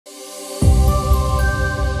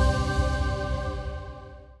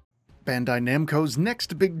Bandai Namco's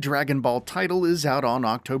next big Dragon Ball title is out on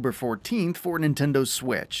October 14th for Nintendo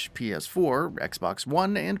Switch, PS4, Xbox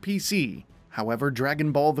One, and PC. However,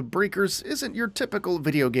 Dragon Ball The Breakers isn't your typical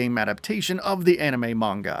video game adaptation of the anime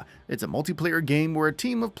manga. It's a multiplayer game where a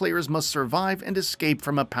team of players must survive and escape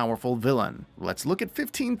from a powerful villain. Let's look at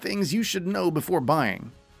 15 things you should know before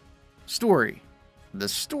buying. Story. The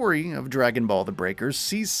story of Dragon Ball The Breakers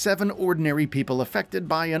sees 7 ordinary people affected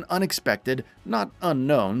by an unexpected, not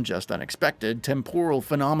unknown, just unexpected, temporal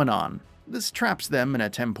phenomenon. This traps them in a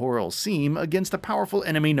temporal seam against a powerful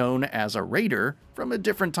enemy known as a Raider from a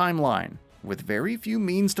different timeline. With very few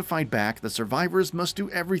means to fight back, the survivors must do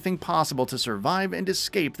everything possible to survive and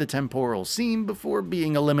escape the temporal seam before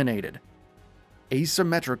being eliminated.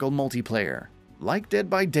 Asymmetrical multiplayer. Like Dead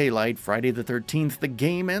by Daylight, Friday the 13th, the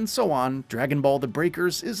game, and so on, Dragon Ball The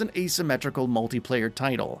Breakers is an asymmetrical multiplayer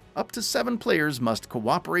title. Up to 7 players must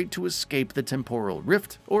cooperate to escape the temporal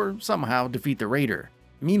rift or somehow defeat the Raider.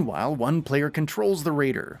 Meanwhile, one player controls the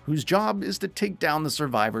Raider, whose job is to take down the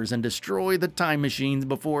survivors and destroy the time machines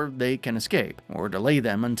before they can escape, or delay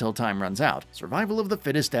them until time runs out. Survival of the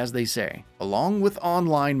fittest, as they say. Along with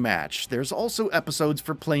online match, there's also episodes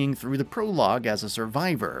for playing through the prologue as a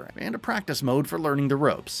survivor, and a practice mode for learning the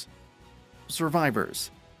ropes.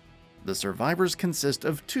 Survivors. The survivors consist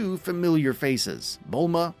of 2 familiar faces,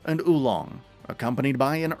 Bulma and Oolong, accompanied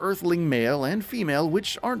by an Earthling male and female,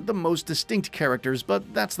 which aren't the most distinct characters,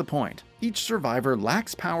 but that's the point. Each survivor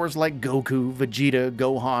lacks powers like Goku, Vegeta,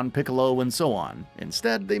 Gohan, Piccolo, and so on.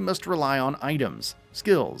 Instead, they must rely on items,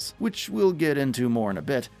 skills, which we'll get into more in a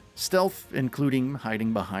bit, stealth, including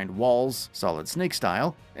hiding behind walls, Solid Snake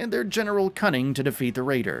style, and their general cunning to defeat the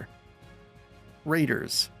Raider.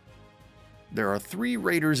 Raiders. There are 3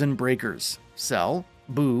 Raiders and Breakers, Cell,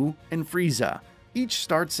 Buu, and Frieza. Each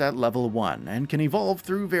starts at level 1 and can evolve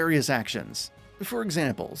through various actions. For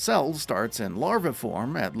example, Cell starts in larva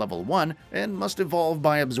form at level 1 and must evolve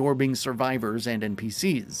by absorbing survivors and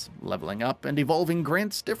NPCs. Leveling up and evolving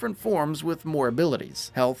grants different forms with more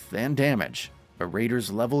abilities, health, and damage. A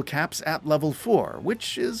Raider's level caps at level 4,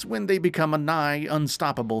 which is when they become a nigh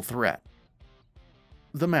unstoppable threat.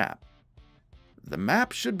 The map. The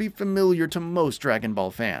map should be familiar to most Dragon Ball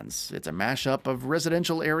fans. It's a mashup of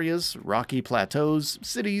residential areas, rocky plateaus,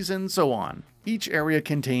 cities, and so on. Each area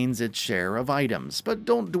contains its share of items, but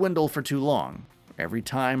don't dwindle for too long. Every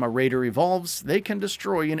time a Raider evolves, they can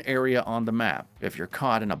destroy an area on the map. If you're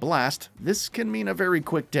caught in a blast, this can mean a very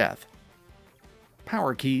quick death.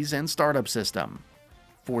 Power keys and startup system.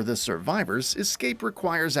 For the survivors, escape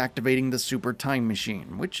requires activating the Super Time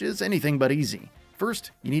Machine, which is anything but easy.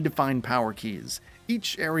 First, you need to find power keys.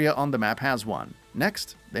 Each area on the map has one.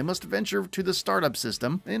 Next, they must venture to the startup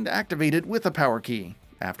system and activate it with a power key.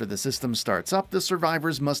 After the system starts up, the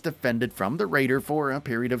survivors must defend it from the Raider for a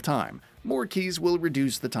period of time. More keys will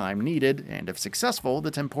reduce the time needed, and if successful,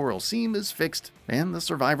 the temporal seam is fixed and the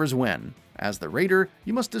survivors win. As the Raider,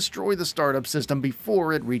 you must destroy the startup system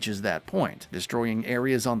before it reaches that point. Destroying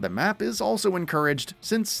areas on the map is also encouraged,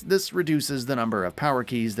 since this reduces the number of power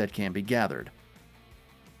keys that can be gathered.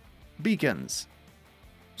 Beacons.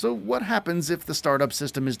 So what happens if the startup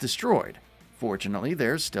system is destroyed? Fortunately,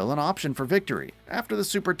 there's still an option for victory. After the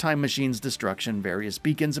Super Time Machine's destruction, various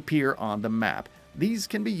beacons appear on the map. These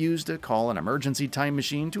can be used to call an emergency time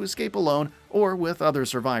machine to escape alone or with other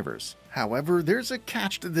survivors. However, there's a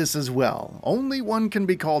catch to this as well. Only one can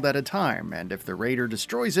be called at a time, and if the Raider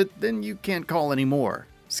destroys it, then you can't call any more.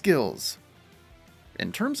 Skills.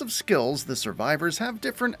 In terms of skills, the survivors have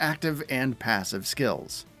different active and passive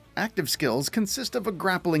skills. Active skills consist of a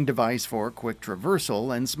grappling device for quick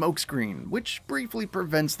traversal and smokescreen, which briefly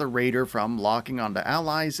prevents the Raider from locking onto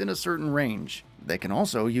allies in a certain range. They can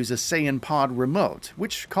also use a Saiyan Pod remote,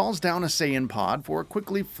 which calls down a Saiyan Pod for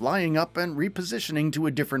quickly flying up and repositioning to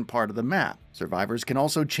a different part of the map. Survivors can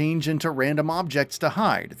also change into random objects to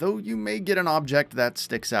hide, though you may get an object that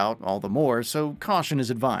sticks out all the more, so caution is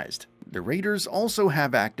advised. The Raiders also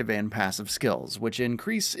have active and passive skills, which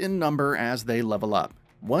increase in number as they level up.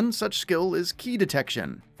 One such skill is key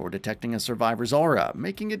detection, for detecting a survivor's aura,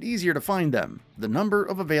 making it easier to find them. The number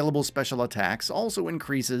of available special attacks also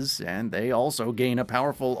increases, and they also gain a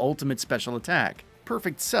powerful ultimate special attack.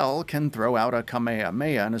 Perfect Cell can throw out a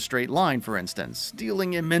Kamehameha in a straight line, for instance,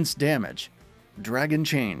 dealing immense damage. Dragon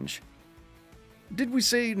Change. Did we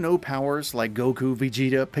say no powers like Goku,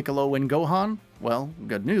 Vegeta, Piccolo, and Gohan? Well,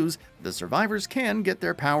 good news, the survivors can get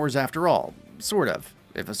their powers after all, sort of.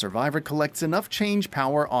 If a survivor collects enough change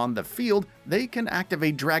power on the field, they can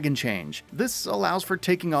activate Dragon Change. This allows for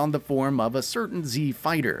taking on the form of a certain Z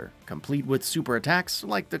fighter, complete with super attacks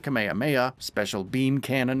like the Kamehameha, Special Beam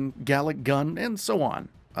Cannon, Gallic Gun, and so on.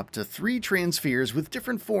 Up to 3 transfers with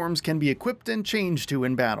different forms can be equipped and changed to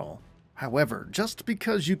in battle. However, just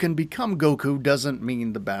because you can become Goku doesn't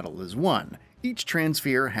mean the battle is won. Each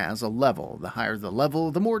transfer has a level. The higher the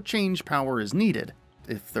level, the more change power is needed.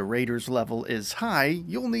 If the Raider's level is high,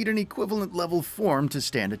 you'll need an equivalent level form to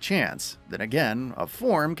stand a chance. Then again, a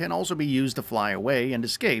form can also be used to fly away and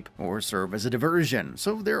escape, or serve as a diversion,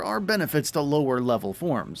 so there are benefits to lower level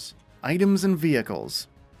forms. Items and vehicles.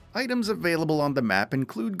 Items available on the map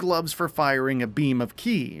include gloves for firing a beam of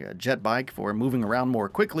ki, a jet bike for moving around more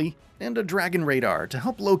quickly, and a dragon radar to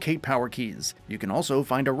help locate power keys. You can also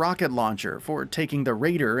find a rocket launcher for taking the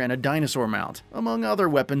Raider and a dinosaur mount, among other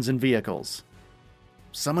weapons and vehicles.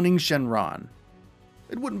 Summoning Shenron.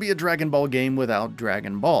 It wouldn't be a Dragon Ball game without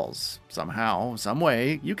Dragon Balls. Somehow,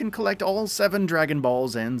 someway, you can collect all 7 Dragon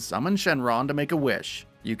Balls and summon Shenron to make a wish.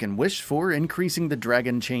 You can wish for increasing the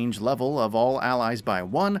Dragon Change level of all allies by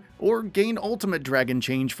 1, or gain Ultimate Dragon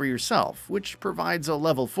Change for yourself, which provides a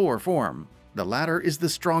level 4 form. The latter is the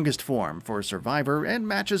strongest form for Survivor and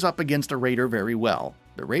matches up against a Raider very well.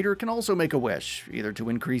 The Raider can also make a wish, either to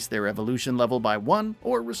increase their evolution level by 1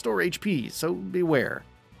 or restore HP, so beware.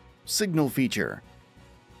 Signal feature.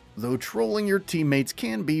 Though trolling your teammates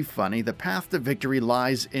can be funny, the path to victory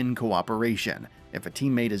lies in cooperation. If a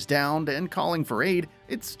teammate is downed and calling for aid,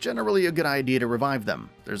 it's generally a good idea to revive them.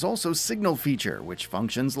 There's also Signal feature, which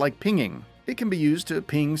functions like pinging. It can be used to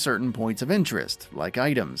ping certain points of interest, like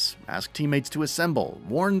items, ask teammates to assemble,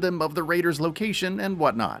 warn them of the Raider's location, and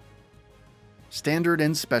whatnot. Standard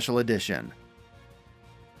and Special Edition.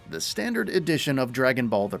 The Standard Edition of Dragon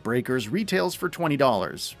Ball The Breakers retails for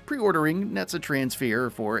 $20. Pre-ordering nets a transfer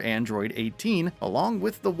for Android 18, along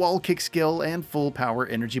with the wall kick skill and full power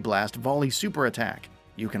Energy Blast volley super attack.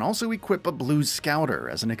 You can also equip a Blue Scouter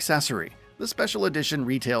as an accessory. The Special Edition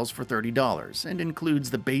retails for $30 and includes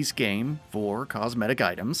the base game, 4 cosmetic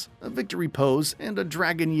items, a victory pose, and a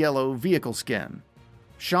Dragon Yellow vehicle skin.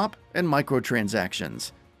 Shop and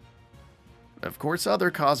microtransactions. Of course,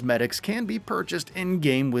 other cosmetics can be purchased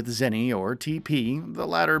in-game with Zenny or TP, the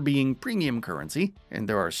latter being premium currency, and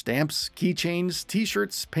there are stamps, keychains,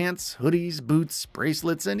 t-shirts, pants, hoodies, boots,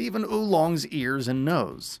 bracelets, and even Oolong's ears and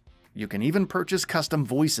nose. You can even purchase custom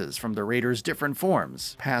voices from the Raider's different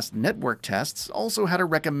forms. Past network tests also had a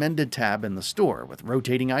recommended tab in the store with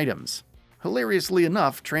rotating items. Hilariously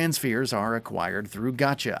enough, transfers are acquired through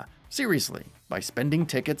gacha. Seriously, by spending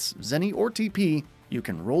tickets, Zenny or TP, you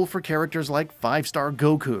can roll for characters like 5-star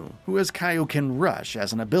Goku, who has Kaioken Rush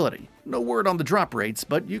as an ability. No word on the drop rates,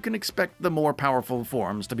 but you can expect the more powerful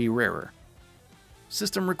forms to be rarer.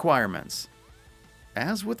 System requirements.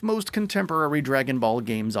 As with most contemporary Dragon Ball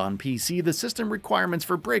games on PC, the system requirements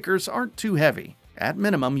for Breakers aren't too heavy. At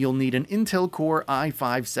minimum, you'll need an Intel Core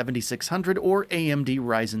i5-7600 or AMD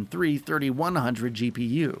Ryzen 3 3100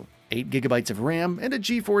 GPU, 8GB of RAM, and a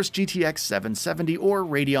GeForce GTX 770 or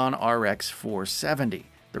Radeon RX 470.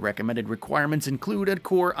 The recommended requirements include a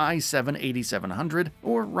Core i7-8700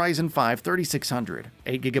 or Ryzen 5 3600,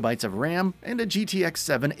 8GB of RAM, and a GTX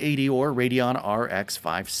 780 or Radeon RX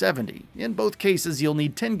 570. In both cases, you'll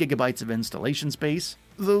need 10GB of installation space,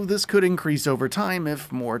 though this could increase over time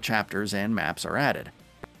if more chapters and maps are added.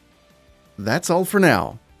 That's all for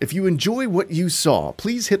now. If you enjoy what you saw,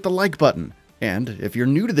 please hit the like button. And if you're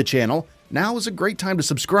new to the channel, now is a great time to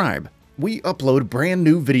subscribe. We upload brand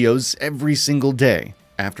new videos every single day.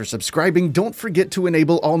 After subscribing, don't forget to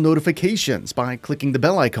enable all notifications by clicking the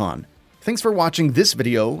bell icon. Thanks for watching this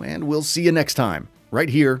video, and we'll see you next time, right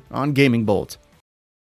here on Gaming Bolt.